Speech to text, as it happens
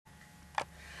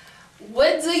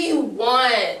What do you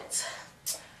want?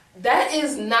 That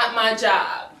is not my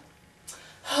job.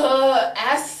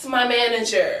 Ask my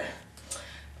manager.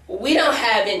 We don't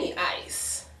have any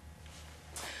ice.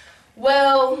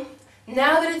 Well,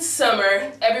 now that it's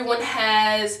summer, everyone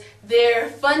has their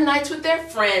fun nights with their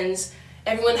friends,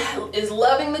 everyone is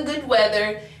loving the good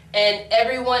weather, and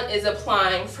everyone is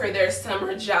applying for their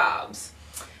summer jobs.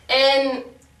 And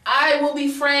I will be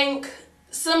frank,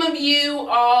 some of you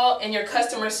all in your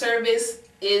customer service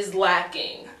is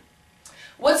lacking.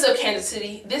 What's up, Kansas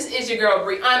City? This is your girl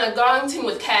Brionna Garlington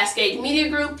with Cascade Media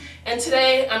Group, and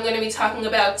today I'm going to be talking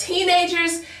about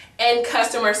teenagers and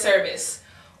customer service,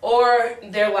 or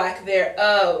their lack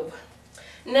thereof.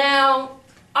 Now,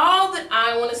 all that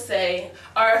I want to say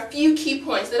are a few key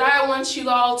points that I want you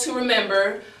all to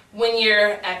remember when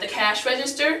you're at the cash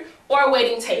register or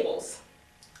waiting tables.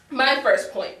 My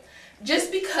first point,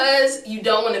 just because you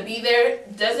don't want to be there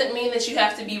doesn't mean that you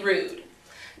have to be rude.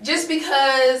 Just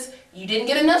because you didn't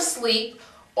get enough sleep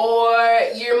or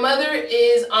your mother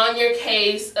is on your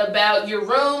case about your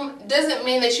room doesn't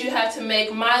mean that you have to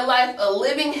make my life a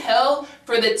living hell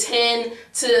for the 10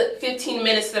 to 15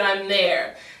 minutes that I'm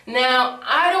there. Now,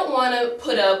 I don't want to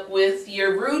put up with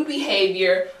your rude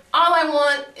behavior. All I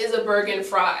want is a burger and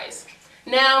fries.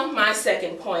 Now, my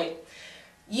second point.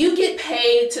 You get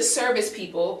paid to service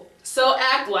people, so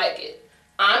act like it.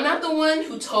 I'm not the one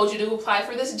who told you to apply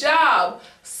for this job,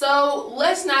 so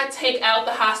let's not take out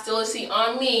the hostility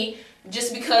on me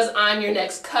just because I'm your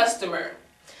next customer.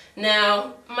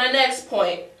 Now, my next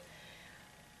point.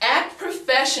 Act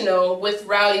professional with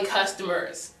rowdy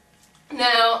customers.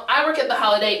 Now, I work at the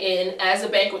Holiday Inn as a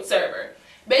banquet server.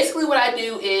 Basically what I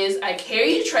do is I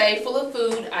carry a tray full of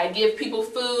food, I give people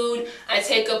food, I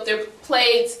take up their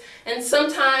plates, and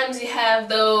sometimes you have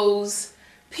those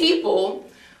people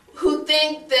who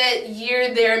think that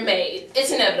you're their maid. It's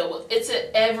inevitable. It's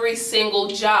at every single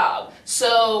job.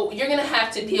 So you're going to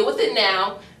have to deal with it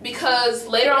now, because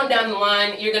later on down the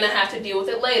line you're going to have to deal with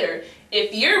it later.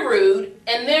 If you're rude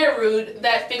and they're rude,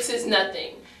 that fixes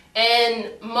nothing.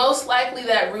 And most likely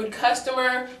that rude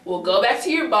customer will go back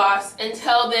to your boss and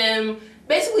tell them,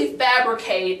 basically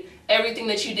fabricate everything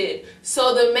that you did.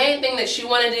 So the main thing that you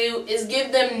want to do is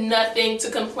give them nothing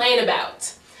to complain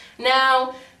about.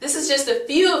 Now, this is just a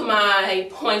few of my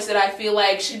points that I feel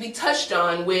like should be touched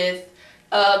on with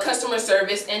customer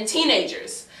service and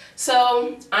teenagers.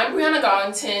 So, I'm Brionna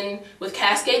Garlington with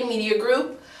Cascade Media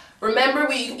Group.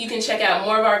 Remember, you can check out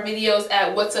more of our videos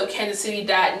at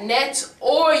whatsupkansascity.net,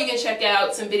 or you can check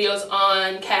out some videos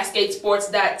on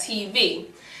cascadesports.tv.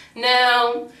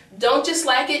 Now, don't just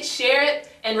like it, share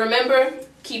it, and remember,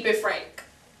 keep it frank.